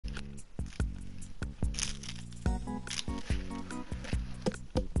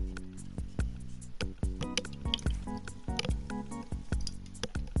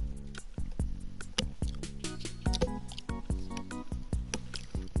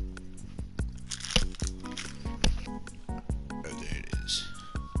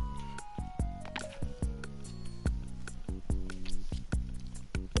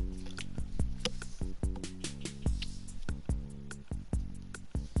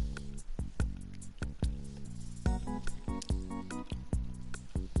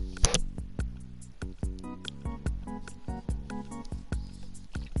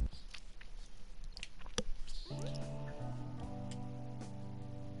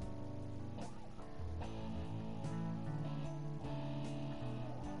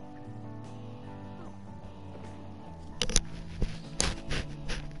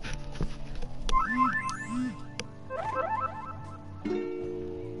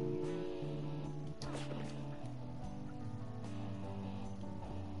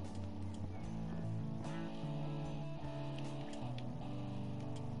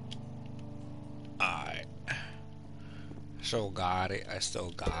Still got it. I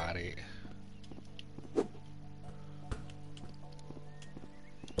still got it.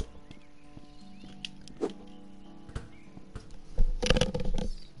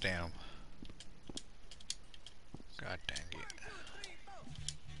 Damn. God dang it.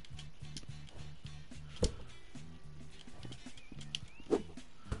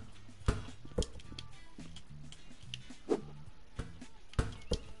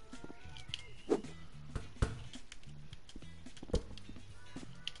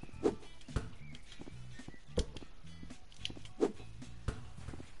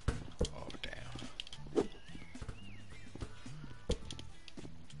 Oh, damn.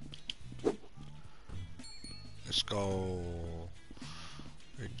 Let's go.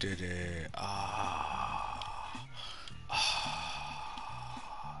 We did it. Ah.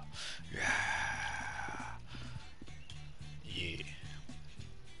 Ah. Yeah. Yeah.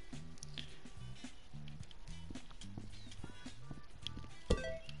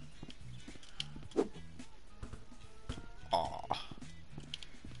 Ah.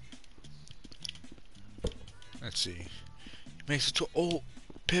 Let's see. He makes it to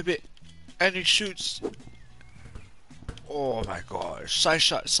pivot and he shoots. Oh my gosh. Side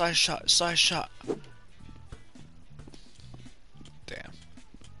shot, side shot, side shot. Damn.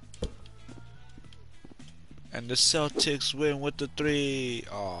 And the Celtics win with the 3.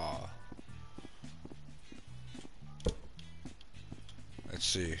 Oh. Let's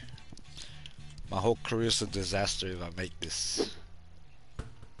see. My whole career is a disaster if I make this.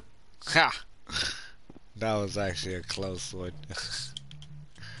 Ha! That was actually a close one.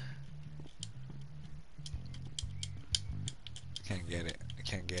 Can't get it. I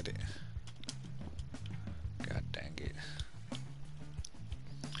can't get it. God dang it.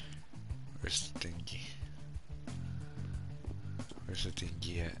 Where's the thingy? Where's the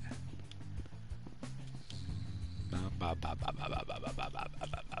thingy at?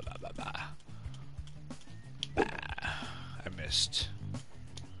 I missed.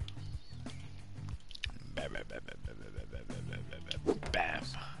 Bam.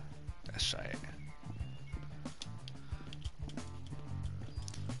 That's right.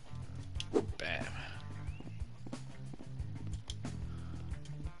 Bam.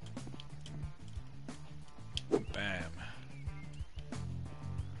 Bam.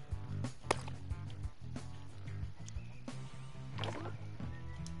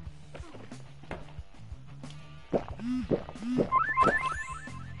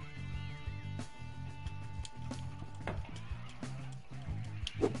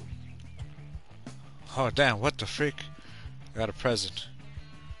 Oh damn, what the freak? I got a present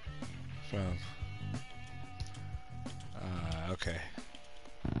from okay.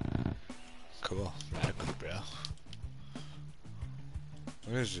 Cool. Radical, bro.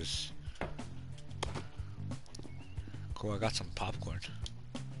 What is this? Cool, I got some popcorn.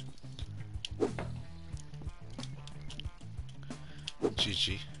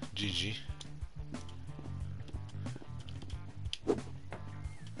 GG. GG.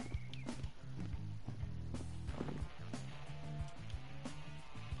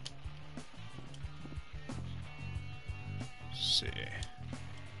 See.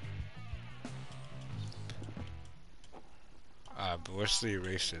 But where's the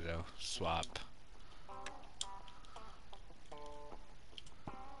eraser though? Swap.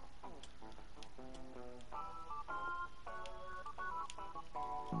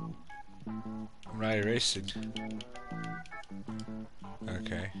 I'm not erasing.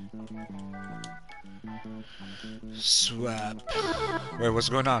 Okay. Swap. Wait, what's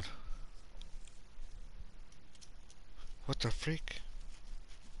going on? What the freak?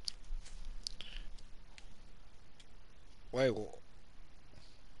 Wait,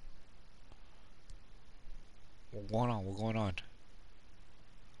 what's going on? What's going on?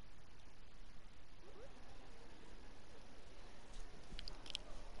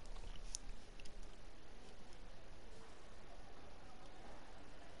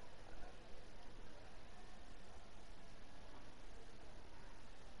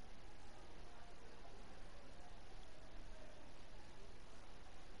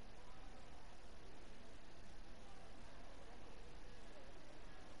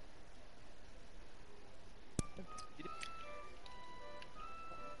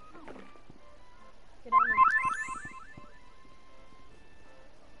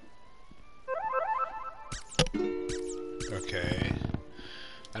 Okay.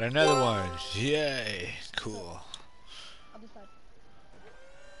 And another one. Yay. Cool.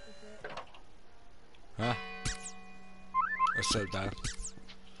 Huh? What's up, Dad?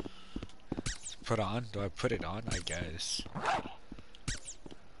 Put on? Do I put it on? I guess.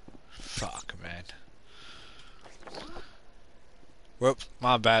 Fuck, man. Whoops,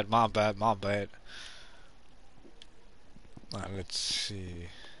 my bad, my bad, my bad. Alright, let's see.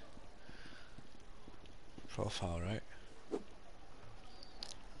 Profile, right?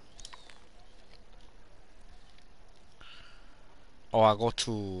 Oh, I have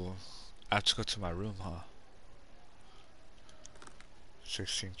to go to my room, huh?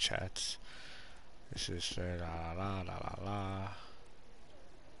 16 chats. This is la la la la la.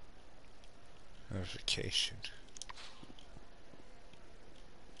 Notification.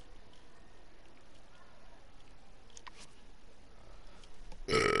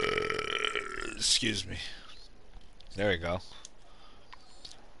 Excuse me. There we go.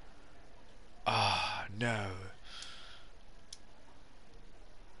 Ah, no.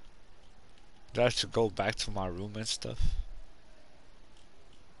 Do I have to go back to my room and stuff?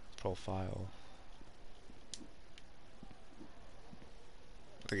 Profile.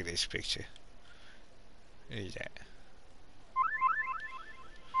 Look at this picture. Look at that.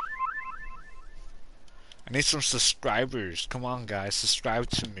 I need some subscribers. Come on, guys, subscribe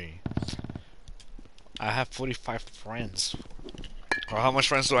to me. I have 45 friends. Well, how much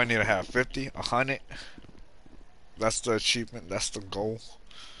friends do I need to have? 50? 100? That's the achievement. That's the goal.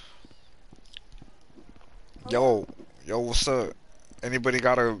 Yo, what's up? Anybody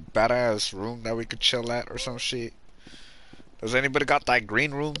got a badass room that we could chill at or some shit? Does anybody got that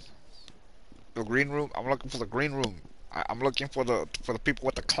green room? The green room? I'm looking for the green room. I'm looking for the people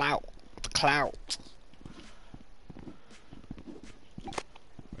with the clout. With the clout.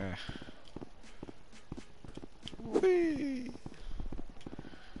 Yeah. Whee.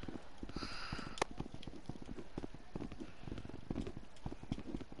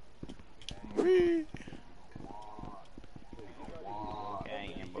 Whee.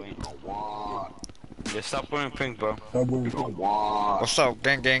 Yeah, stop wearing pink, bro. What's up,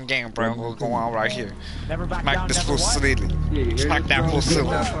 gang, bro? What's going on right here? Smack this fool silly. Smack that fool silly.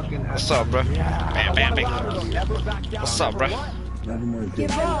 What's up, bro? Bam, bam, bam. What's up, bro? Well,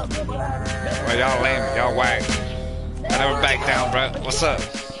 y'all lame, y'all whack. I never back down, bro. What's up?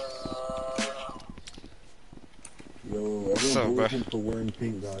 What's up, bro?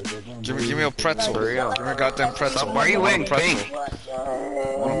 Give me a pretzel. Give me a goddamn pretzel. Why are you wearing pink?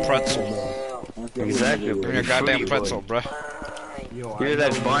 I want a pretzel. Exactly. Give me a goddamn pretzel, bro. You're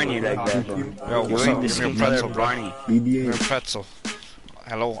that Barney like that, bro. Yo, what's up? Give me a pretzel, bro. Barney. Give me a pretzel.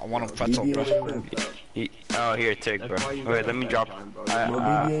 Hello, I want a pretzel, bro. Oh, here, take, bro. Wait, let me drop. Wait,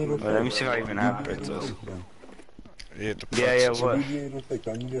 let me see if I even have pretzels. Yeah, the Yeah, pretzel. what? I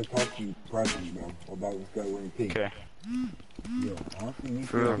need to talk to you privately, bro, about this guy wearing pink. Okay. Yo, honestly,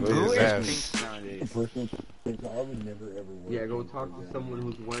 For real, Who who is is that? pink nowadays? personal things I would never ever wear. Yeah, go talk to someone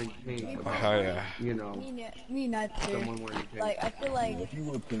who's wearing pink. Oh, hell yeah. You know, Me neither. someone wearing pink. Like, I feel like If you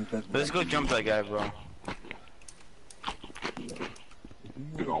wear pink, that's Let's go jump that guy, bro.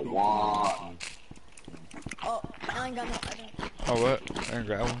 oh, I ain't got no. I don't. Oh, what? I ain't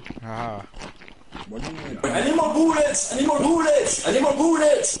got one. Haha. What do you mean? I need more bullets! I need more bullets! I need more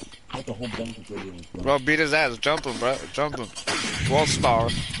bullets! That's a whole bunch of videos, bro. Bro, beat his ass. Jump him, bro. Jump him. World star.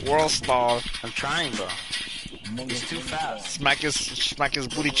 World star. I'm trying, bro. He's too fast. Smack his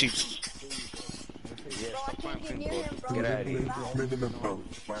booty cheeks. Yeah, stop playing Get pink, near bro. him, bro. Get out of here.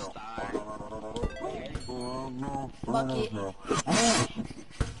 Bucket.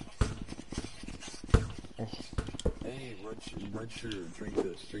 Hey, red shirt, drink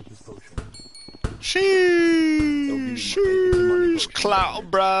this potion. Sheesh. Clout,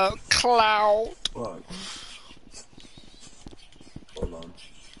 bro. Clout. Fuck. Hold on.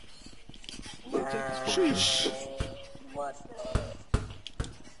 Sheesh.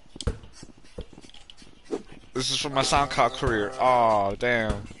 This is for my SoundCloud career. Oh,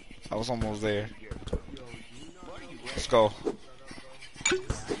 damn. I was almost there. Let's go.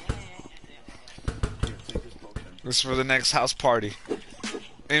 This is for the next house party.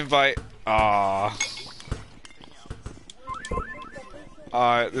 Invite. Alright,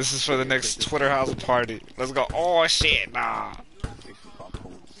 this is for the next Twitter house party. Let's go. Oh shit, nah.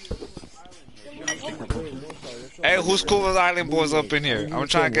 Hey, who's cool with Island Boys up in here? I'm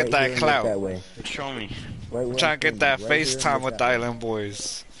trying to get that clout. Show me. I'm trying to get that FaceTime with the Island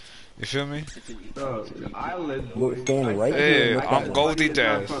Boys. You feel me? The island. Hey, I'm Goldie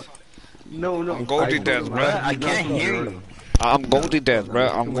Death. No. I'm Goldie Death, bro. I can't hear you. I'm Goldie Death, bro.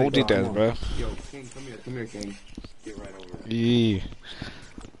 I'm Goldie Death, bro. Yo, King, come here, King. Get right over. Yeah.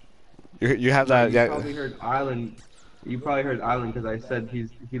 You have that, You yeah. probably heard island. You probably heard island because I said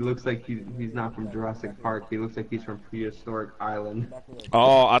he looks like he's not from Jurassic Park. He looks like he's from prehistoric island.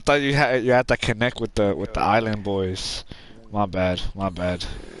 Oh, I thought you had to connect with the Island Boys. My bad.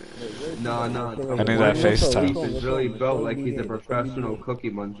 No, I need that FaceTime. He's really built like he's a professional cookie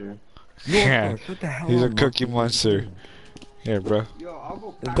muncher. Yeah, Shut the hell he's a up, cookie Marky. monster. Here, bro. Yo, I'll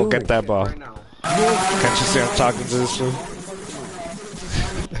go Go get that ball. right now. Can't you see I'm talking to this fool?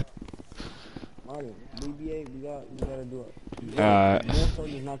 Marty, BBA, we gotta do it. Alright. Your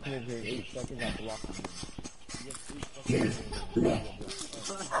phone does not come over here in 8 seconds, I block you.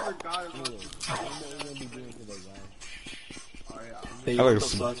 Hey, you want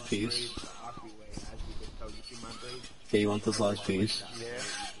this last piece? Hey, you want this last piece? Yeah.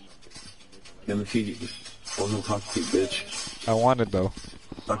 Let me feed you. I wasn't talking to you, bitch. I want it though.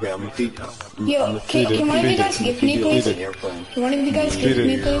 Okay, I'm gonna feed you. Yo, can one of you guys gift me, please? Can one of you guys gift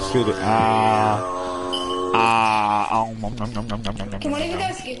me, please? Feed it. Can one of you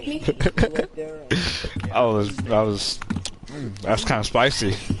guys gift me? Oh, that's kind of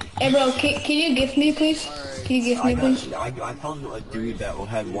spicy. Hey, bro, can you gift me, please? Can you gift me, please? I found a dude that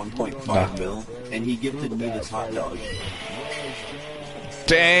had 1.5 mil, and he gifted me this hot dog.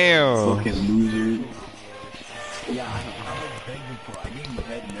 Damn. Fucking loser. Yeah, I begged him for it. I gave him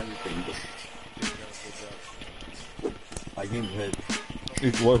head and everything. I gave him head.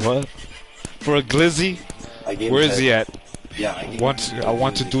 What? For a glizzy? Where is he at? Yeah, I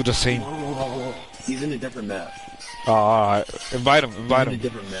want to do the same. He's in a different match. Alright. Invite him. He's in a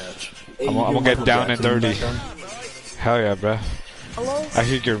different match. Hey, I'm gonna get down and dirty. Jackson. Hell yeah, bruh. Hello? I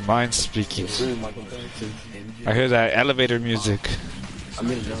hear your mind speaking. I hear that elevator music. I'm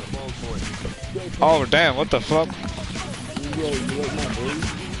gonna jump. Oh damn, what the fuck?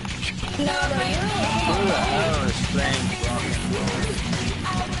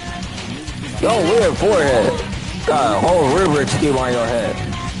 Yo, weird forehead. Got a whole river scheme on your head.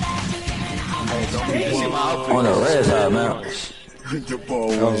 On the red side, man.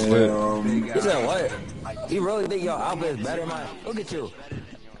 That was lit. He said what? You really think your outfit is better, man? Look at you.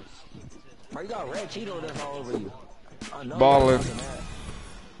 Bro, you got red Cheetos all over you. Ballin'.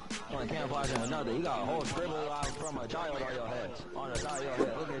 On camouflage and another. You got a whole scribble out from a child on your head. On the side of your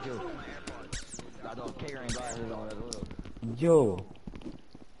head. Look at you. Got those catering glasses on as well. Yo.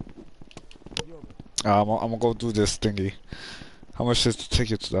 I'm gonna go do this thingy. How much is the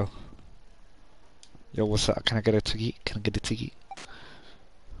tickets though? Yo, what's up? Can I get a ticket? Can I get a ticket?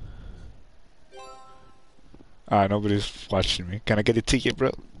 Alright, nobody's watching me. Can I get a ticket,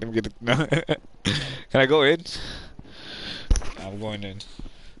 bro? Let me get a... No. Can I go in? I'm going in.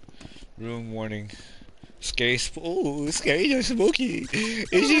 Room warning. Scary oh, scary or spooky.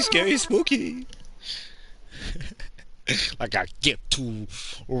 Is she scary spooky? Like I get two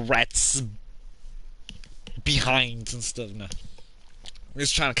rats behind and stuff. No. I'm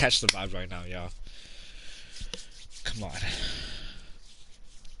just trying to catch the vibe right now, y'all. Come on.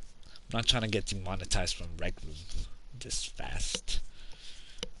 I'm not trying to get demonetized from Rec Room this fast.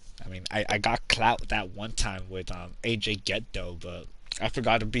 I mean, I got clout that one time with AJ Ghetto, but I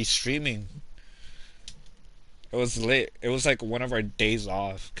forgot to be streaming. It was lit. It was like one of our days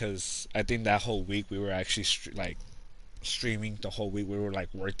off, because I think that whole week we were actually streaming the whole week. We were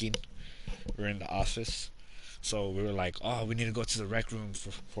like working. We were in the office. So we were like, oh, we need to go to the Rec Room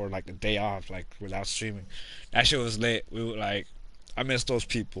for like a day off, like without streaming. That shit was lit. We were like, I miss those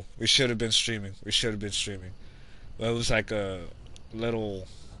people. We should have been streaming. But it was like a little,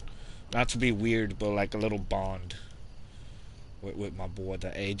 not to be weird, but like a little bond with my boy, the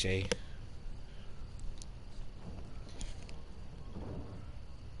AJ.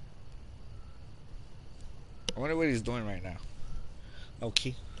 I wonder what he's doing right now.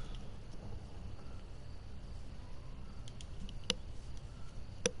 Okay.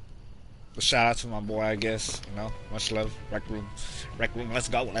 But shout out to my boy, I guess. You know, much love. Rec Room, let's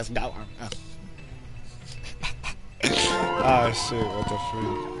go. Ah, shit, what the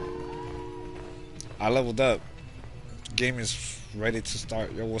freak. I leveled up. Game is ready to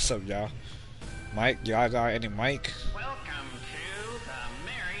start. Yo, what's up, y'all? Mike, y'all got any mic? Welcome to the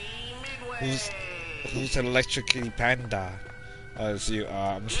Merry Midway. Who's an electric panda? It's you.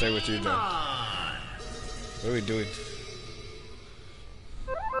 I'm gonna stay with you then. What are we doing?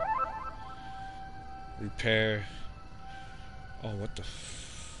 Repair. Oh, what the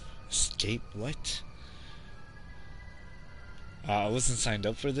escape? What? I wasn't signed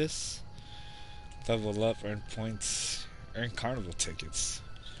up for this. Level up, earn points, earn carnival tickets.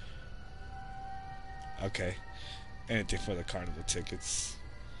 Okay. Anything for the carnival tickets.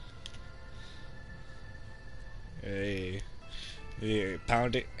 Hey. Yeah,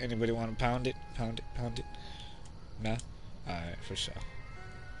 pound it. Anybody want to pound it? Pound it. Nah? Alright, for sure.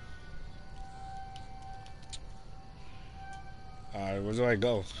 Alright, where do I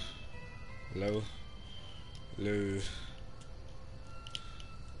go? Hello?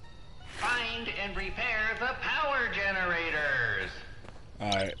 find and repair the power generators.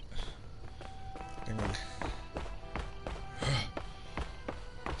 Alright.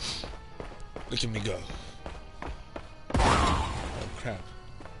 Look at me go. Oh crap.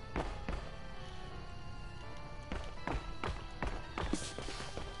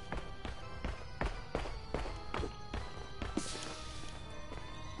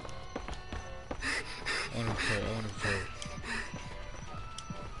 I wanna pray.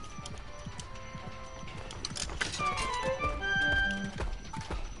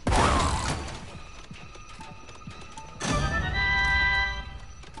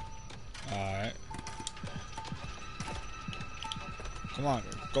 Alright. Come on,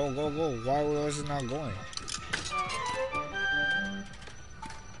 go. Why was it not going?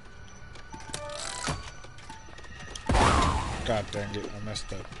 God dang it, I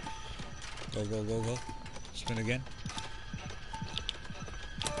messed up. Go. Spin again.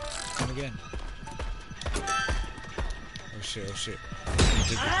 Spin again. Oh shit. I'm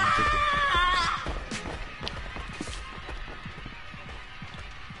digging.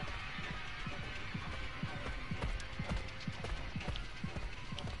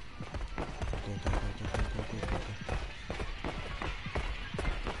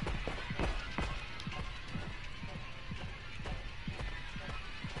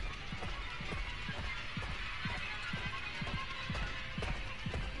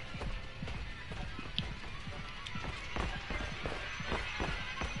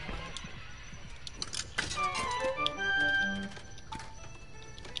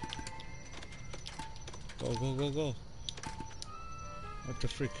 Go. What the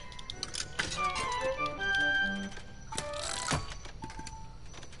freak?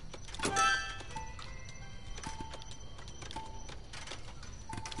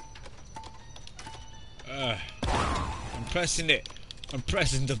 I'm pressing it. I'm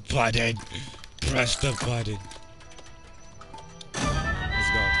pressing the button. Press the button.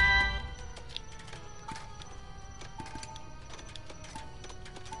 Let's go.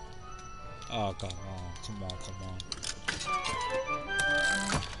 Oh, come on.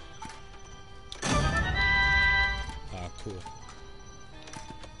 Ah, cool.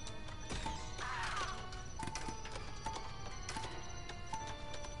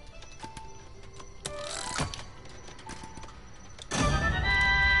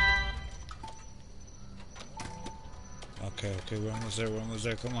 Okay, we're almost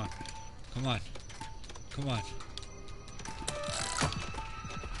there. Come on.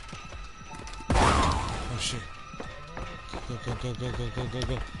 Oh shit. Go.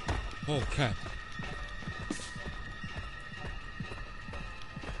 Oh crap.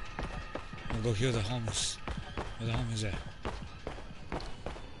 I'm gonna go heal the homeless. Where the homeless at?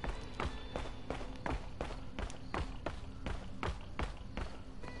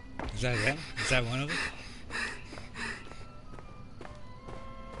 Is that them? Is that one of them?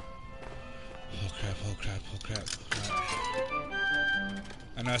 Oh crap. Right.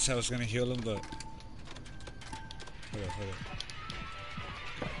 I know I said I was gonna heal him, but hold up.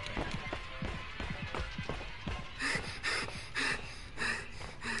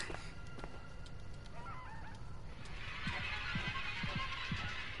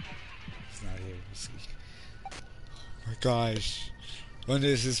 It's not here. Let's see. Oh my gosh. When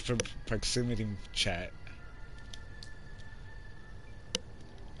is this proximity chat?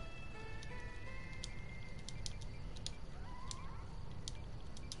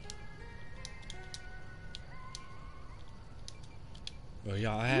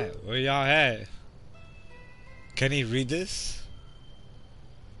 Where y'all at? Can he read this?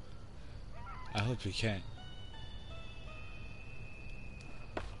 I hope he can.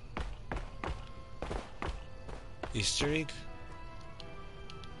 Easter egg?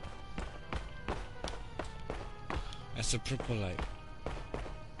 That's a purple light.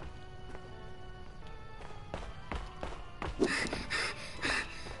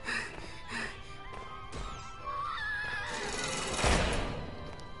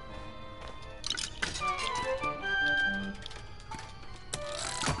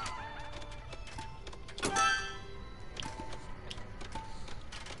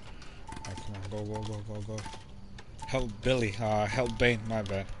 Go. Help Billy. Help Bane. My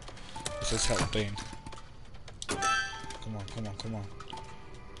bad. This is help Bane. Come on.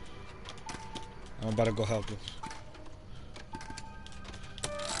 I'm about to go help him.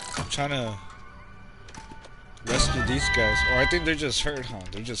 I'm trying to rescue these guys. Or I think they're just hurt, huh?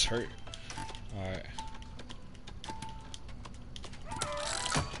 They're just hurt. Alright.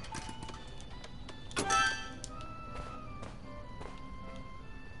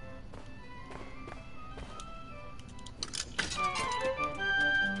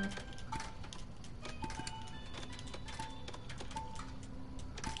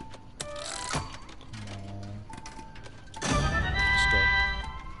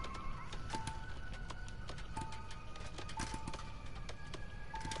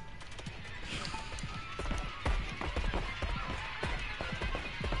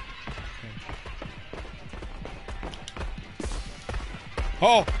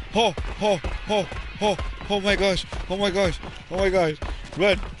 Oh, oh, oh, oh, oh, oh my gosh, oh my gosh, oh my gosh.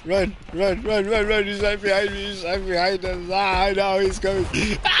 Run, run, run, run, run, run. He's right behind me, he's right behind us. Ah, I know he's coming.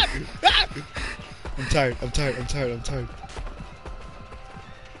 Ah, ah. I'm tired, I'm tired, I'm tired, I'm tired.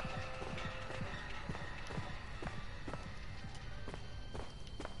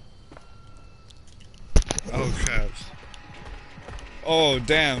 Oh crap. Oh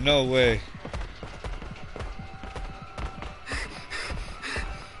damn, no way.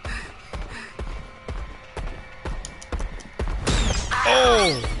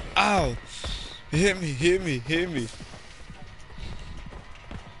 Oh! Ow! Hit me, hit me, hit me.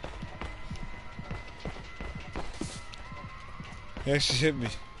 He actually hit me.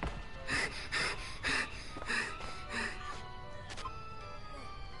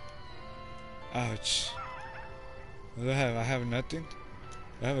 Ouch. What do I have? I have nothing?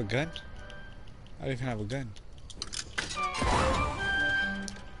 Do I have a gun? I don't even have a gun.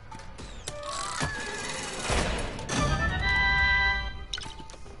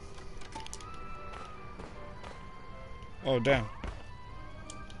 Oh damn.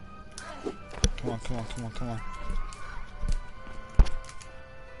 Come on, come on, come on, come on.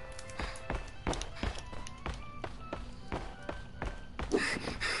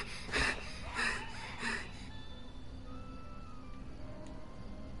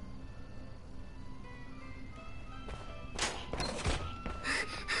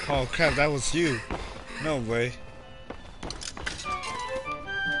 Oh crap, that was you. No way.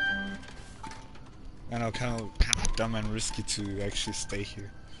 I know, kind of dumb and risky to actually stay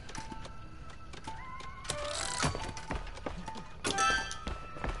here.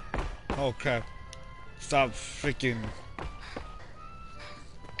 Oh crap. Stop freaking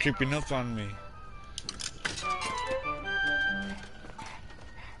creeping up on me.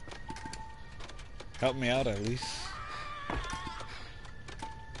 Help me out at least.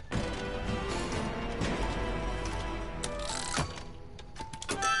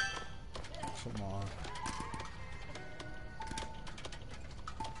 Come on.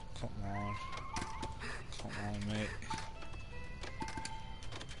 Come on. Come on, mate.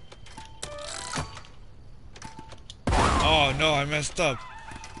 Oh no, I messed up.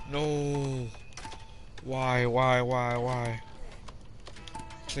 No. Why?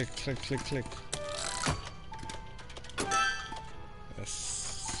 Click, click, click, click.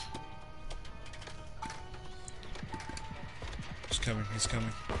 Yes. He's coming, he's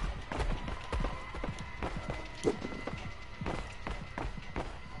coming.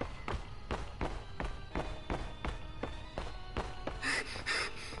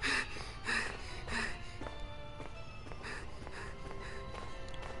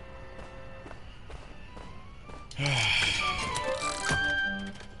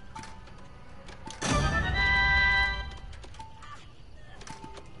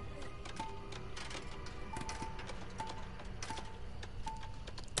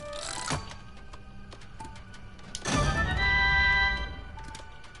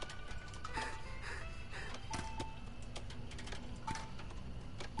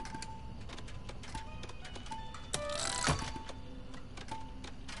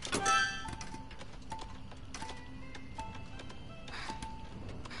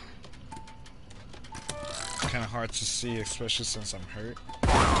 Kind of hard to see, especially since I'm hurt.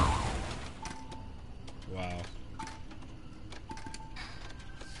 Wow.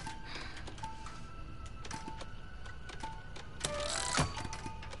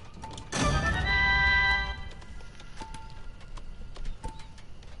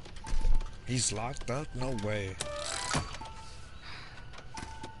 He's locked up? No way.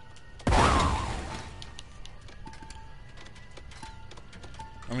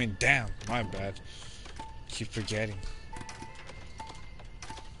 I mean, damn, my bad. Keep forgetting.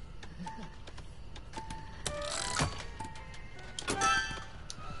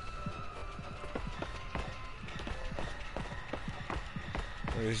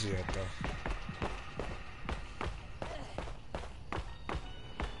 Where is he at though?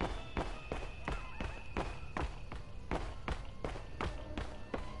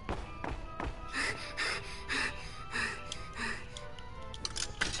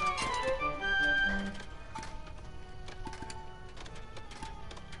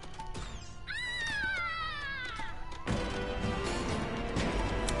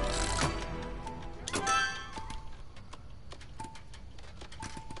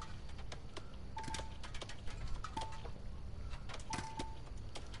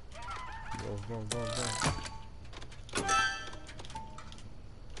 Go.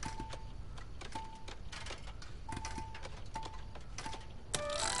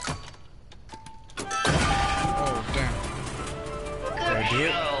 Oh, damn. do it.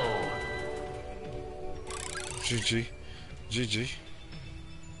 Yo. GG. GG.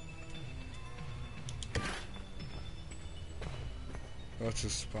 Go to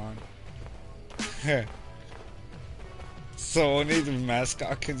spawn. So only the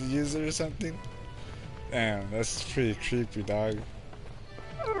mascot can use it or something? Damn, that's pretty creepy, dog.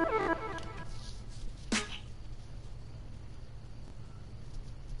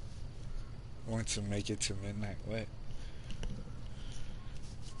 Want to make it to midnight, what?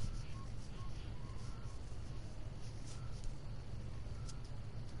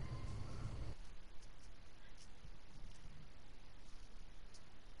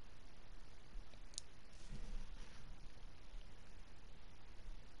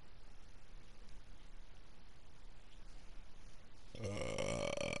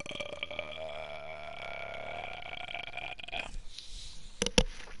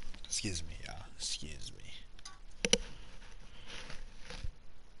 Excuse me, y'all. Excuse me.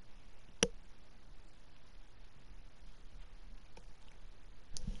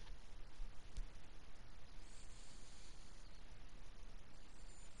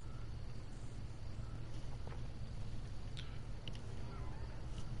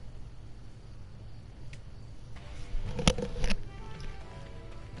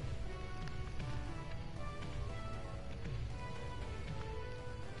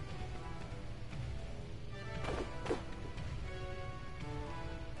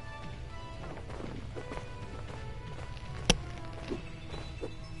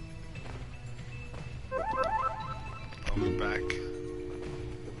 I'll be back.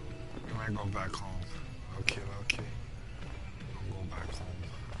 I might go back home. Okay, okay. I'll go back home.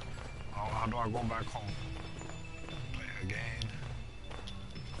 How do I go back home? Play again.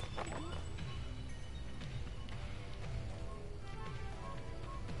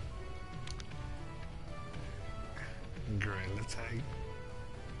 Gorilla tag.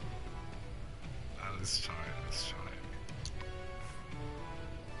 Let's try it. Let's try it.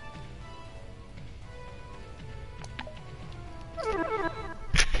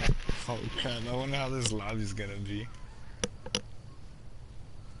 Holy crap, I wonder how this lobby's gonna be.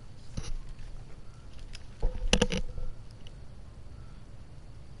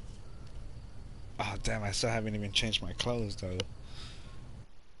 Oh damn, I still haven't even changed my clothes though.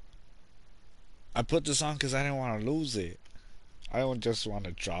 I put this on because I didn't want to lose it. I don't just want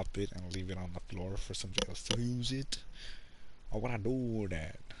to drop it and leave it on the floor for somebody else to use it. Why would I do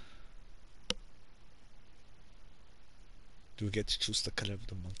that? Do we get to choose the color of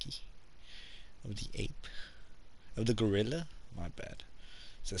the monkey? Of the ape? Of the gorilla? My bad.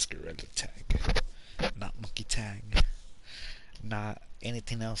 It says gorilla tag. Not monkey tag. Not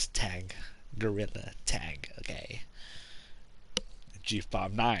anything else tag. Gorilla tag, okay.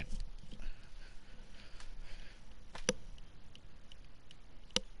 G59.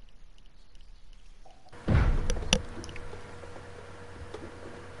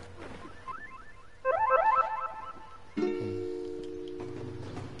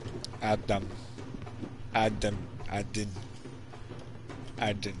 Adam. Adam. Adin.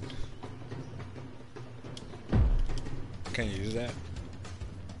 Adin. Can you use that?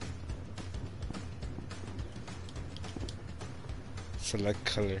 Select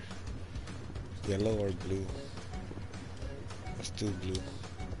color. Yellow or blue? Let's do blue.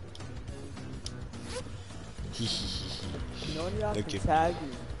 You know when you have Look to at tag me.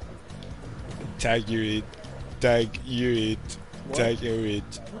 you. Tag you it. Tag you it. What? Tag you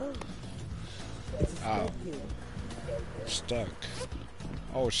it. It's Ow. stuck. Stuck.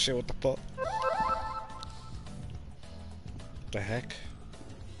 Oh shit, what the fuck? The heck?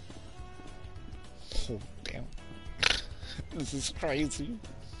 Oh damn. This is crazy.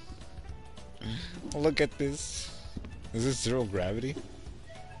 Look at this. Is this zero gravity?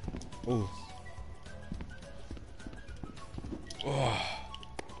 Ooh. Oh.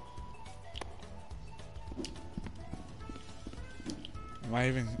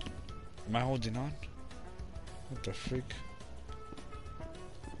 Am I holding on? What the freak?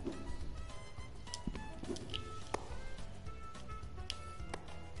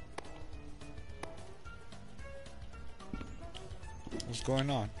 What's going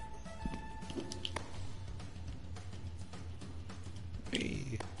on?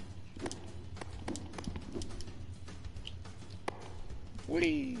 Hey.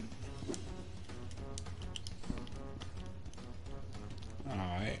 Whee.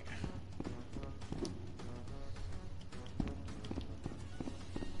 Alright.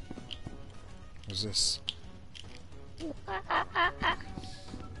 What's this?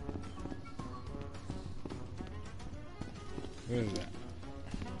 What is that?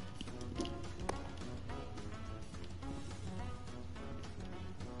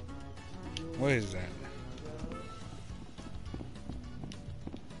 What is that?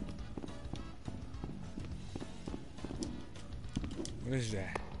 What is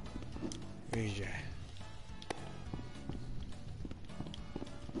that? What is that?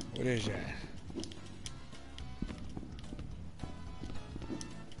 What is that?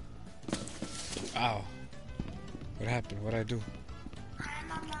 Ow. What happened? What'd I do? I'm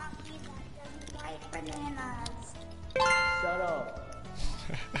a monkey that doesn't like bananas. Shut up.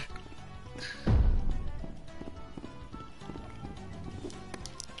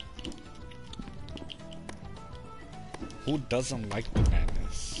 Who doesn't like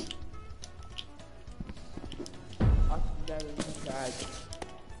bananas? I'll never tag.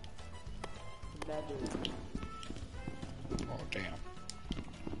 Never. Oh, damn.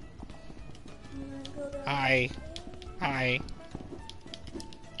 Hi. Hi.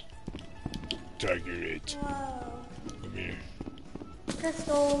 Tiger it. Whoa. Come here.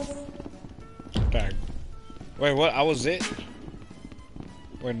 Crystals. Tag. Wait, what? I was it?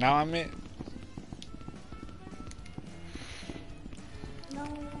 Wait, now I'm it? No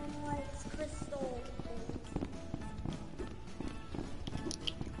one likes crystals.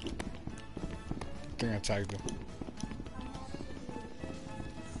 I think I tagged him.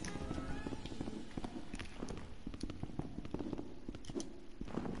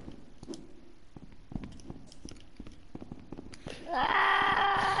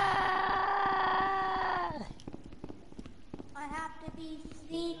 I have to be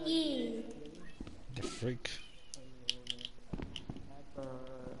sneaky. The freak.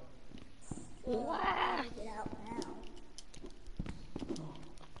 Get out now.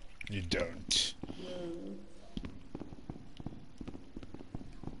 You don't.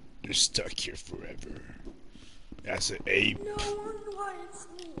 You're stuck here forever. That's an ape. No one wants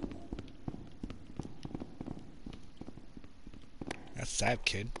me. That's sad,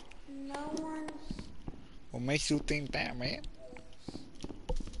 kid. No one. What makes you think that, man?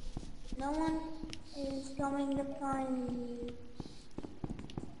 No one is going to find me.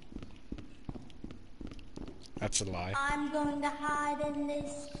 That's a lie. I'm going to hide in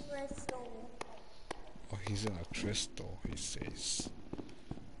this crystal. Oh, he's in a crystal, he says.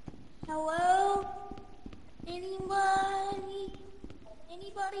 Hello? Anybody?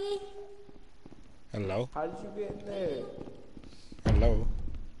 Anybody? Hello? How did you get in there? Hello?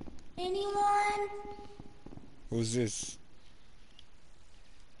 Anyone? Who's this?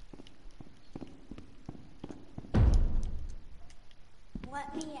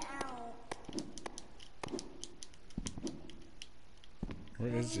 Let me out.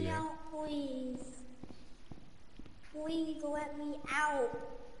 Where is he Let me at? out, please. Please let me out.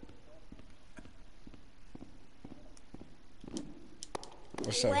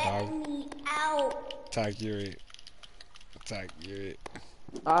 What's up, Let dog? me out. Tag, you're it. Tag, you're it.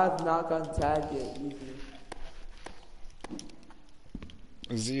 I have not gotten tagged yet, either.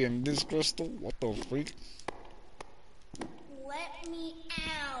 Is he in this crystal? What the freak? Let me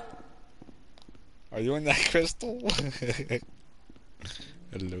out. Are you in that crystal?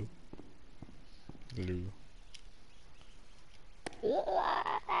 Hello? Hello? Let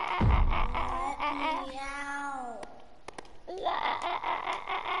me out.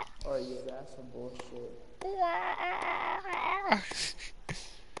 Oh yeah, that's some bullshit.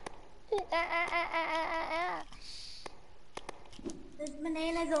 There's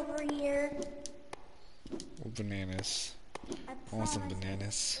bananas over here. What bananas? I I want some promise.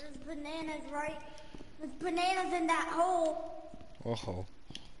 bananas. There's bananas, right? There's bananas in that hole. Oh,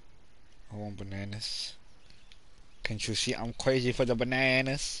 I want bananas. Can't you see I'm crazy for the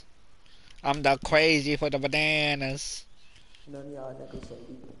bananas? I'm the crazy for the bananas. None of y'all niggas say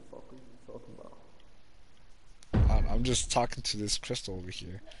what the fuck are you talking about? I'm just talking to this crystal over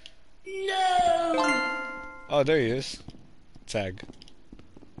here. No! Oh, there he is. Tag.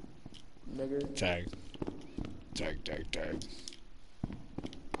 Nigger. Tag. Tag, tag, tag.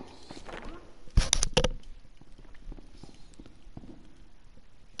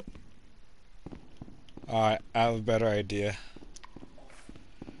 Alright, I have a better idea.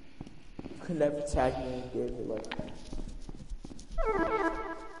 You could never tag me and give it like that.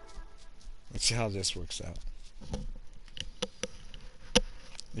 Let's see how this works out.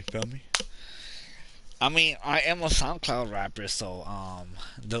 You feel me? I mean, I am a SoundCloud rapper, so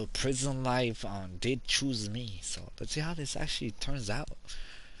the prison life did choose me. So let's see how this actually turns out.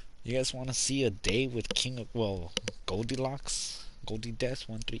 You guys want to see a day with Goldilocks, Goldie Death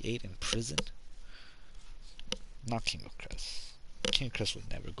 138 in prison? Not King of Crest. King of Crest would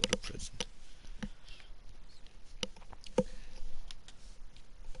never go to prison.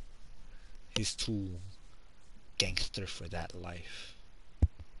 He's too gangster for that life.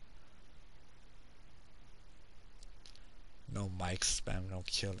 No mic spam, no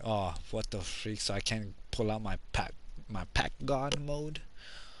kill. Oh, what the freak? So I can't pull out my pack god mode.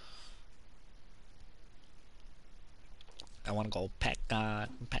 I wanna go pack god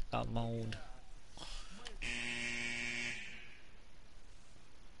mode.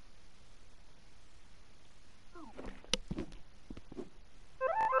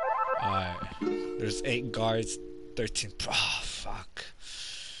 Alright. There's 8 guards, 13. Oh, fuck.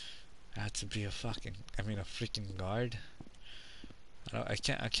 I have to be a freaking guard. I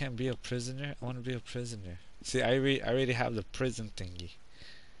can't be a prisoner. I want to be a prisoner. See, I already have the prison thingy.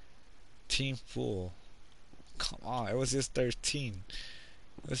 Team full. Come on, it was just 13.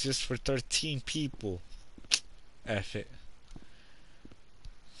 It was just for 13 people. F it.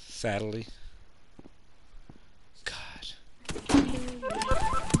 Sadly. God.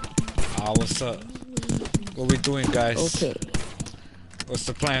 Ah, what's up? What we doing, guys? Okay. What's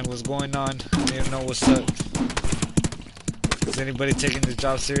the plan? What's going on? I need to know what's up. Is anybody taking the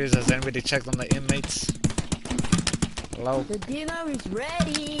job serious? Has anybody checked on the inmates? Hello? The dinner is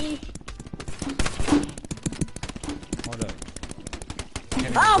ready. Hold up.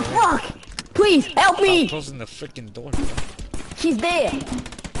 Can't Oh, even go in. fuck! Please, help Stop me! closing the freaking door, bro. She's there.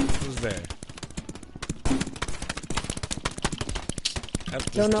 Who's there? F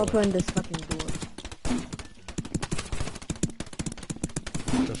this Don't door. open this fucking door.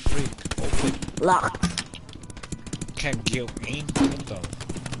 The freak. Open. Locked. Can't get in? What the?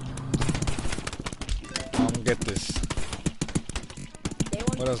 I'm gonna get this.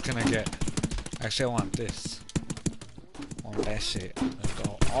 What else can I get? Actually, I want this. I want that shit. Let's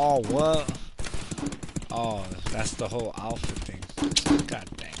go. Oh, what? Oh, that's the whole outfit thing. God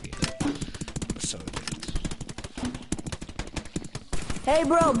dang it. So Hey,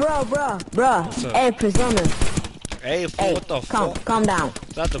 bro. What's up? Hey, prisoner. Hey, fool, Hey, what the fuck? calm down.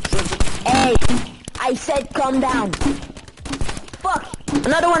 Is that the prison? Hey, I said calm down. Fuck,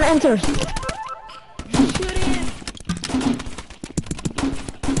 another one enters. Shoot him.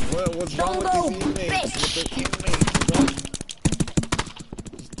 What's wrong with Don't these go, inmates? bitch. With the inmates, bro?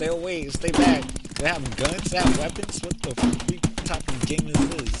 Stay away, stay back. They have guns, they have weapons? What the freak type of game is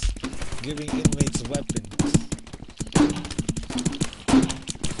this? Giving inmates weapons.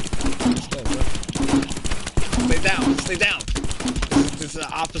 Let's go, bro. Stay down. This is the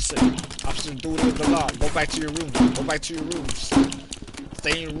opposite. Opposite duty of the law. Go back to your room. Go back to your rooms.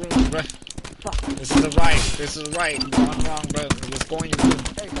 Stay in your room, bro. This is the right. You're wrong, bro. Just go in your room.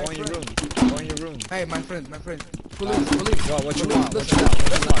 Go in your room. Go in your room. Hey, my friend. Police. Yo, what you Police, want? listen,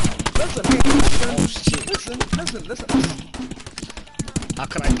 What you want? Listen, hey, my friend. Oh shit. Listen. How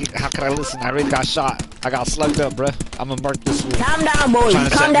could I listen? I already got shot. I got slugged up, bro. I'm gonna murk this fool. Calm down, boys. Trying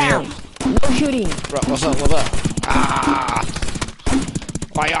to Calm set me down. No shooting. Bro, what's up? Ah!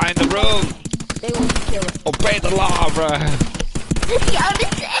 Why y'all in the room? They want to kill us. Obey the law, bro.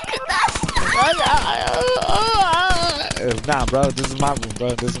 Nah, bro. This is my room, bro.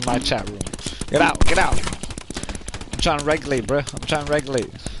 This is my chat room. Get out. I'm trying to regulate, bro.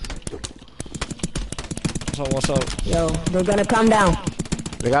 What's up? Yo, they're gonna calm down.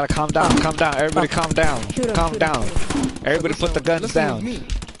 They gotta calm down. Everybody calm down. Shoot 'em, Calm shoot 'em, down. shoot 'em. Everybody put the guns Listen down. with me.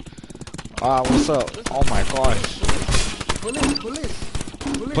 What's up? Oh my gosh. Police.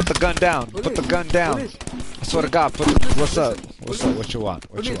 Put the gun down. Put the gun down. Police. I swear to God. What's up? What you want?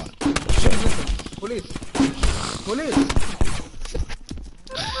 What's up? Police.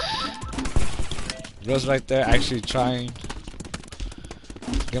 Bro's right there actually trying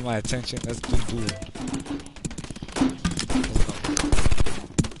to get my attention. That's been cool.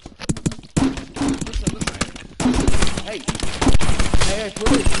 Hey,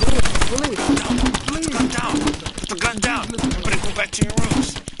 police. Put the gun down. Put the gun down. Everybody go back to your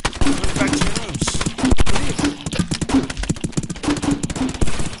rooms. Go back to your rooms.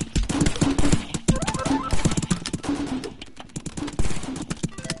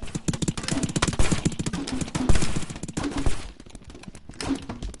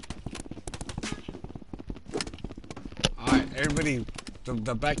 Alright, everybody,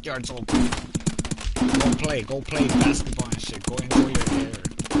 the backyard's open. Go play basketball and shit. Go enjoy your hair.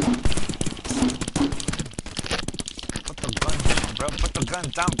 Put the gun down, bro. Put the gun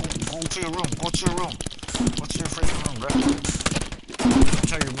down. Go to your room. Go to your freaking room, bro.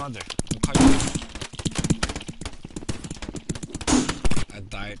 Tell your mother. I'll call you. I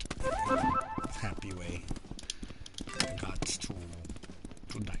died in a happy way. I got to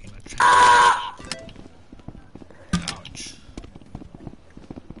die in a trap. Ouch.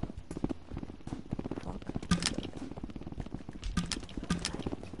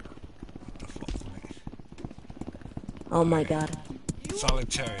 Oh my god.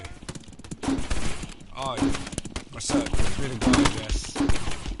 Solitary. Oh, What's up? Free to go, I guess.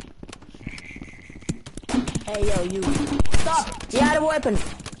 Hey, yo, you. Stop! You had a weapon.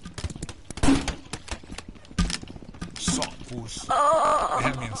 Salt fools. They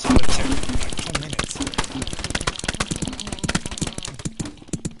had me in solitaire for like 2 minutes.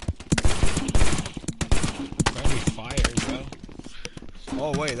 Friendly fire, bro.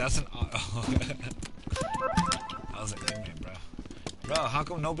 Oh, wait, that's an. That was an inmate, bro. Bro, how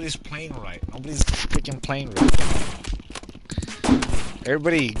come nobody's playing right? Nobody's freaking playing right.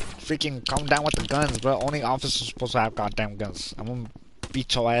 Everybody freaking calm down with the guns, bro. Only officers supposed to have goddamn guns. I'm gonna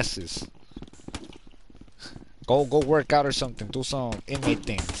beat your asses. Go work out or something. Do some inmate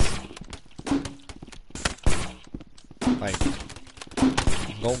things. Like,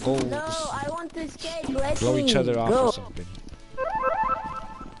 go. No, I want to escape. Let Blow me each other off go. or something.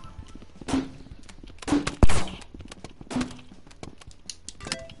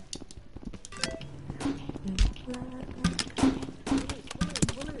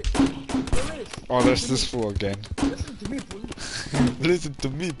 Oh, there's this fool again. Listen to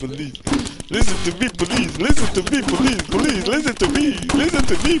me, police. Listen to me, police. Listen to me, police. Police, listen to me. Listen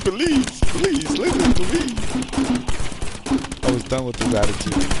to me, police. Please, listen to me. I was done with this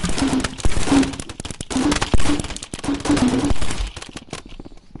attitude.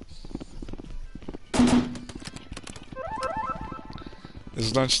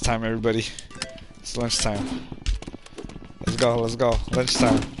 It's lunchtime, everybody. It's lunchtime. Let's go.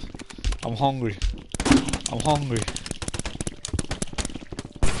 Lunchtime. I'm hungry.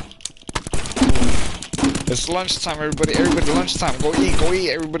 It's lunchtime, everybody. Everybody, lunchtime. Go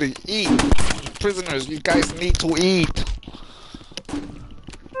eat. Everybody, eat. Prisoners, you guys need to eat.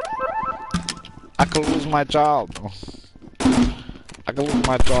 I could lose my job. I could lose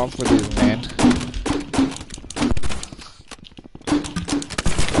my job for this, man.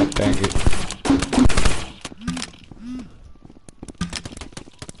 God dang it.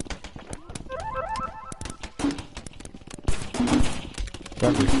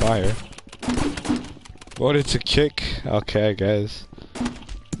 Friendly fire. Voted to kick. Okay, I guess.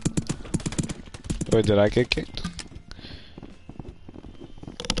 Wait, did I get kicked?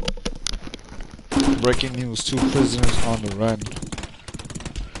 Breaking news, 2 prisoners on the run.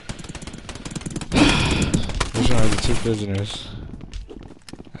 Which one are the 2 prisoners?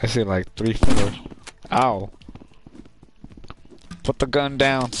 I see like 3, 4. Ow. Put the gun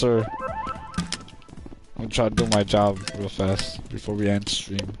down, sir. I'm trying to do my job real fast before we end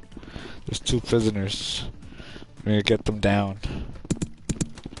stream. There's 2 prisoners. We need to get them down.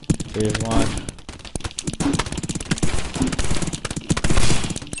 There's 1.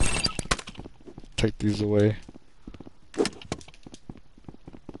 Take these away.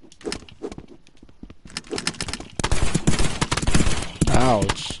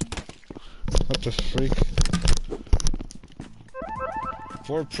 Ouch. What the freak?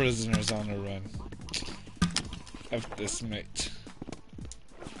 4 prisoners on the run. F this, mate.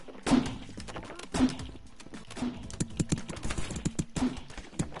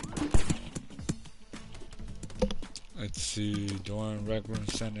 Let's see, dorm, rec room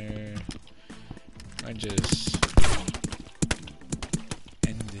center. I just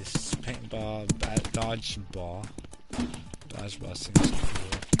end this paintball, dodgeball. Dodgeball seems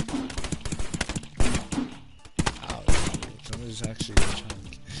cool. Ouch, somebody's actually trying to...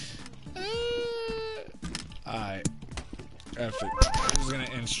 Alright. F it. I'm just gonna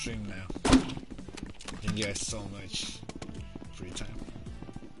end stream now. You can get so much free time.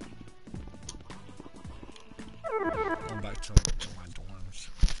 Going back to my dorms.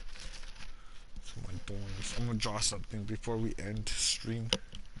 I'm gonna draw something before we end stream. I'm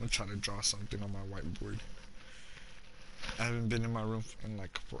gonna try to draw something on my whiteboard. I haven't been in my room in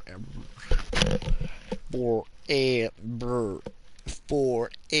like forever. Forever.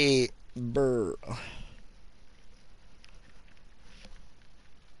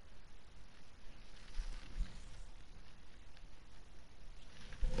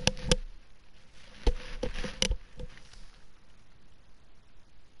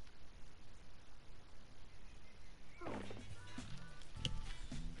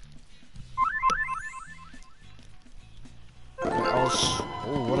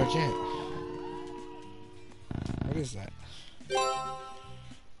 Oh, what I get? What is that?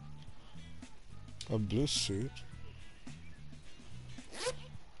 A blue suit?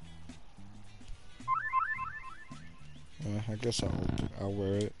 I guess I'll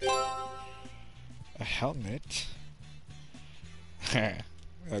wear it. A helmet?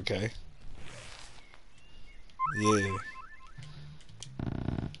 Okay. Yeah.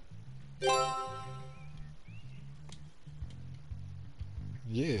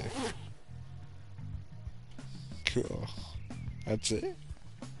 Yeah. Cool. That's it?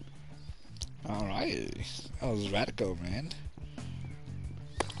 Alright. That was radical, man.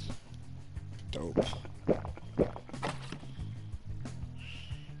 Dope.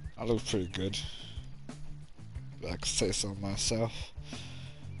 I look pretty good. I can say so myself.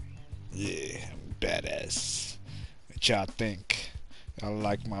 Yeah, I'm badass. What y'all think? Y'all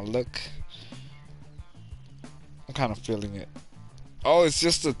like my look? I'm kind of feeling it. Oh, it's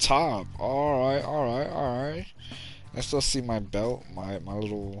just the top. Alright, alright, alright. I still see my belt, my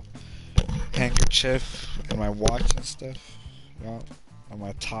little handkerchief, and my watch and stuff. Yup. And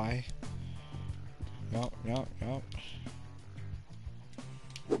my tie. Yup, yup, yup.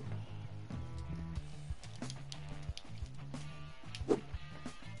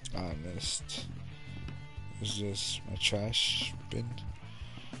 I missed. Is this my trash bin?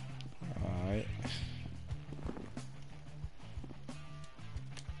 Alright.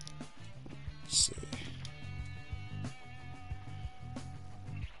 Let's see.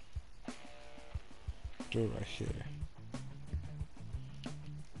 Do it right here.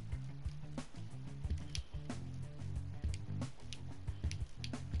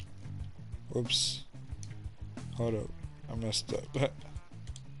 Whoops. Hold up. I messed up.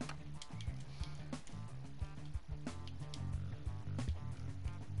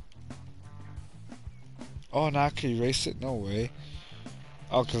 Oh, now I can erase it? No way.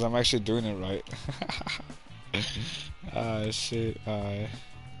 Oh, because I'm actually doing it right. Ah, shit.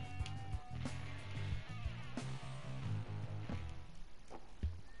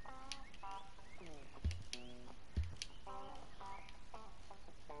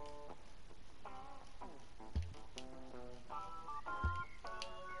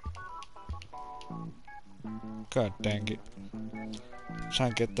 God dang it.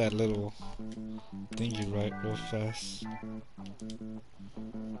 Trying to get that little thingy right real fast.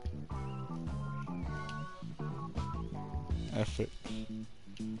 Effort.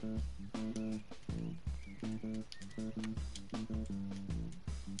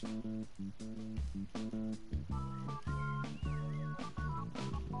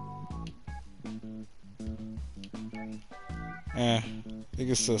 You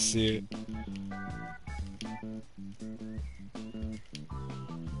can still see it.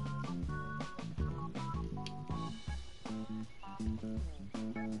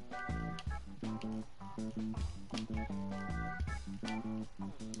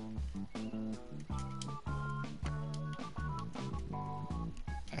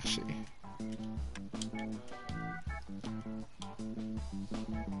 Actually.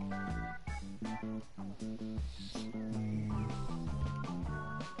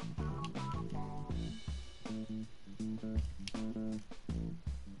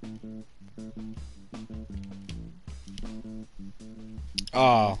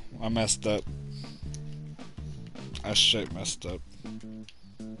 Oh, I messed up. I straight messed up.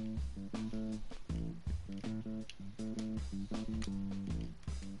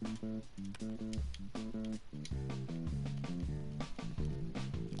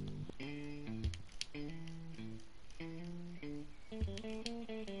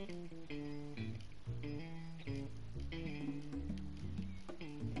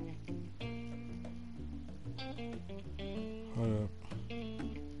 Hold up.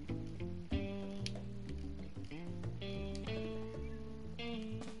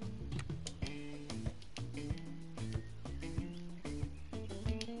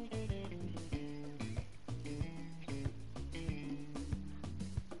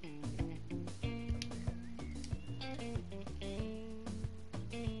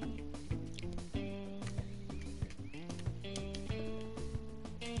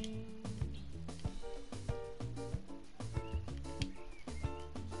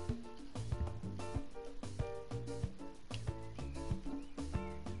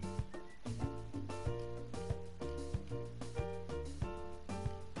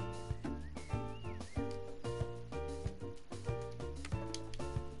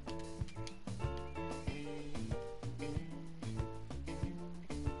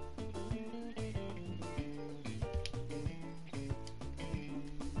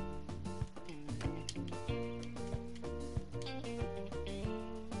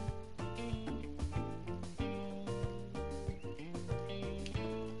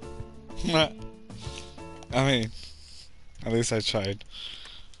 I mean, at least I tried.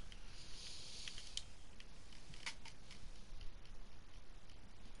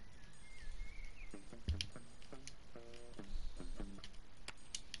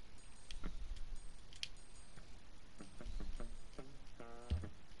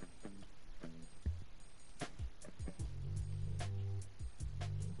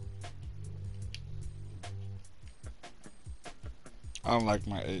 I don't like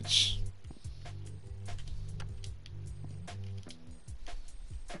my H.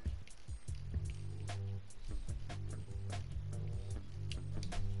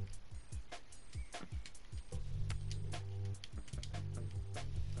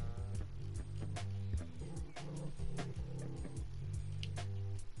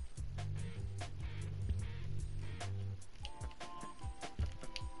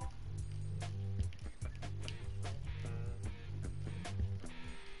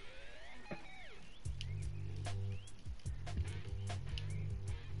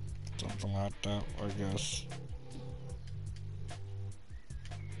 Something like that, I guess.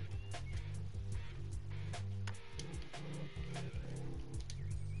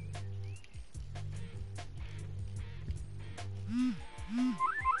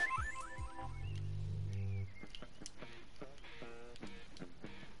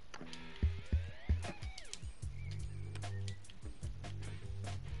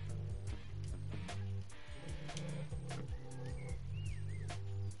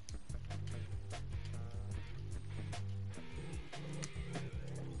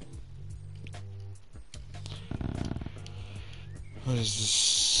 What is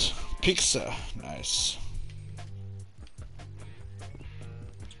this? Pizza. Nice.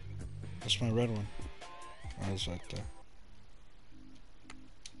 That's my red one. Oh, it's right there.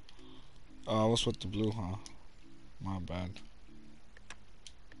 Oh, I was with the blue, huh? My bad.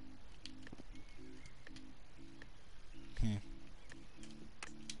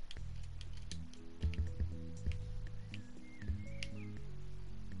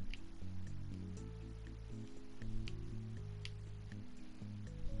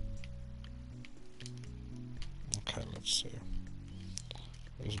 Okay, let's see.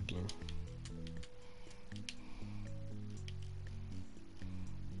 Where's blue?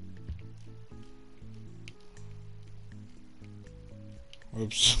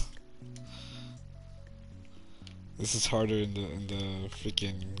 Whoops. This is harder in the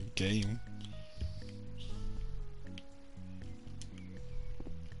freaking game.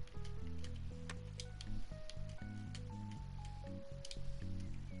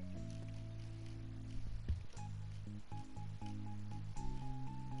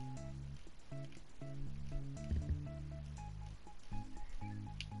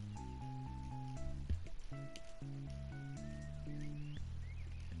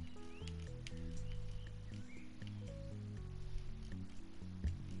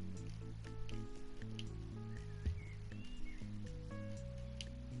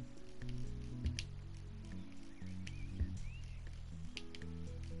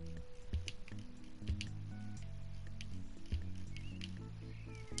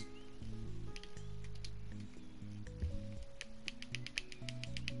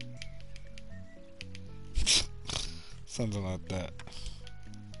 Something like that.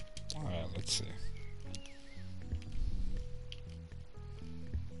 Alright, let's see.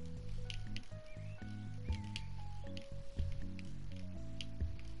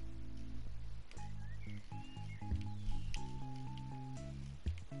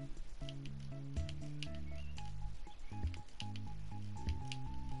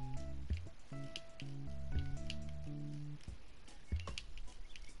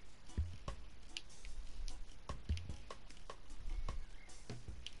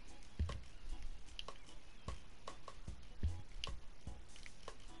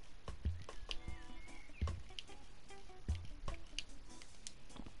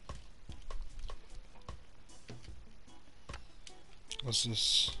 What's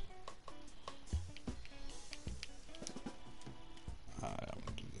this? Alright, I'm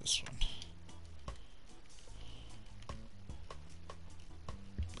gonna do this one.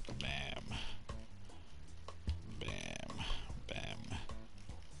 Bam. Bam. Bam.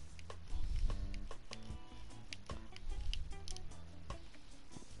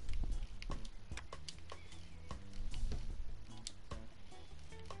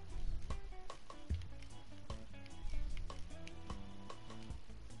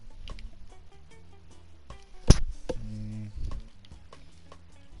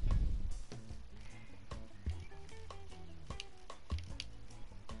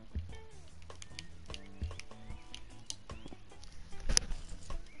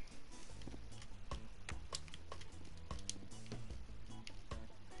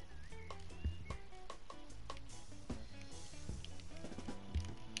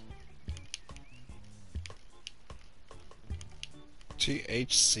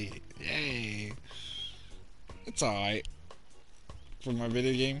 THC. Yay. It's alright. For my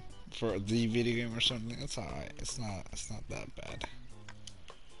video game. For the video game or something. It's alright. It's not that bad.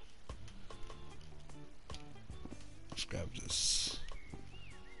 Let's grab this.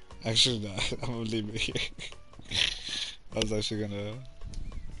 Actually, not. I'm gonna leave it here. I was actually gonna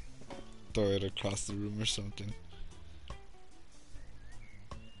throw it across the room or something.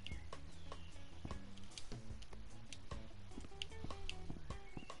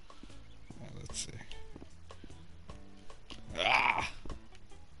 Let's see. Ah!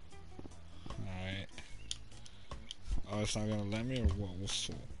 Alright. Oh, it's not gonna let me or what? What's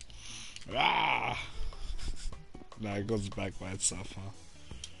so? Ah! Nah, it goes back by itself, huh?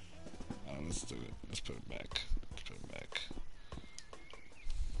 Let's do it. Let's put it back. Let's put it back.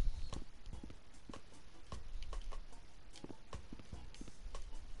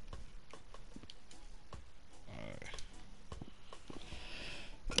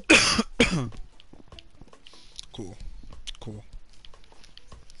 Alright. Cool. Cool.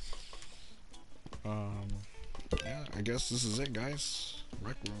 Yeah, I guess this is it, guys.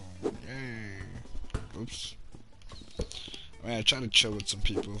 Rec room. Yay. Oops. I mean, I try to chill with some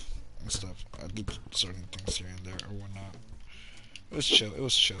people and stuff. I did certain things here and there or whatnot. It was chill. It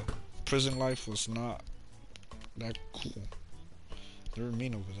was chill. Prison life was not that cool. They were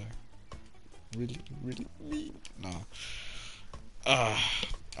mean over there. Really, really mean. Nah. I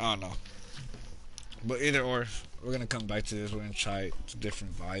don't know. But either or, we're gonna come back to this. We're gonna try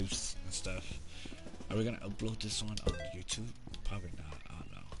different vibes and stuff. Are we gonna upload this one on YouTube? Probably not. I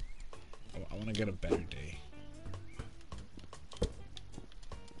don't know. I want to get a better day.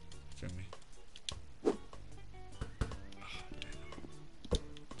 Feel me? Oh, damn.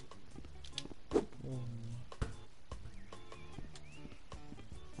 Boom.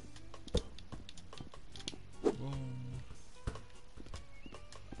 Boom.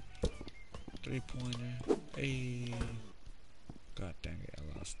 3-pointer. Hey. God dang it, I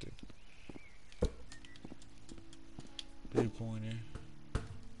lost it. 3-pointer.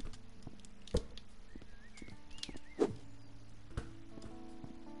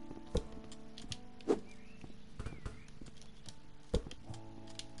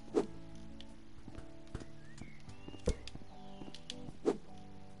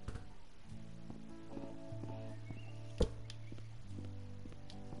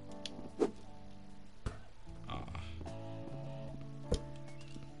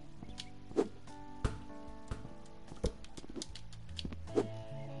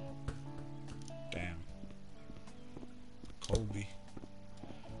 Kobe.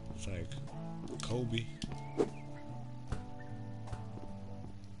 It's like Kobe.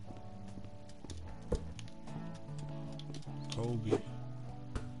 Kobe.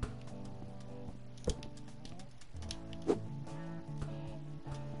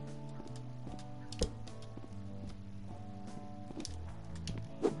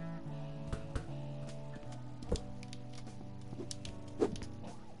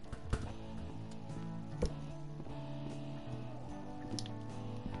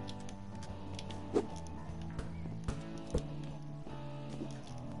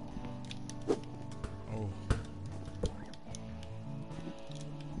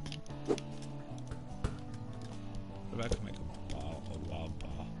 Maybe I can make a ball, a wild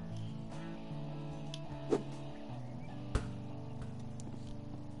ball.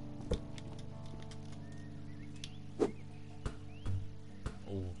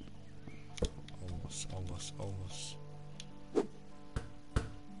 Oh, almost.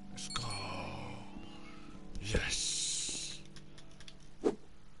 Let's go. Yes.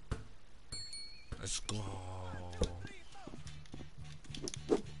 Let's go.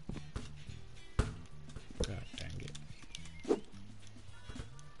 God dang it.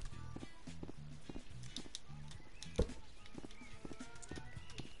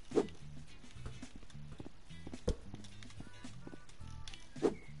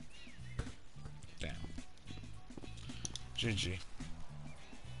 Damn. GG.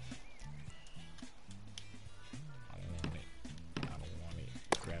 I don't want it.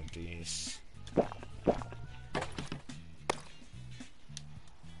 Grab these.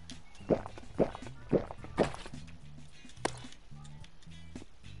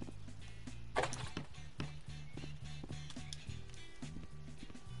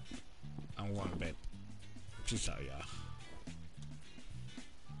 I'm going to bed. Peace out, y'all.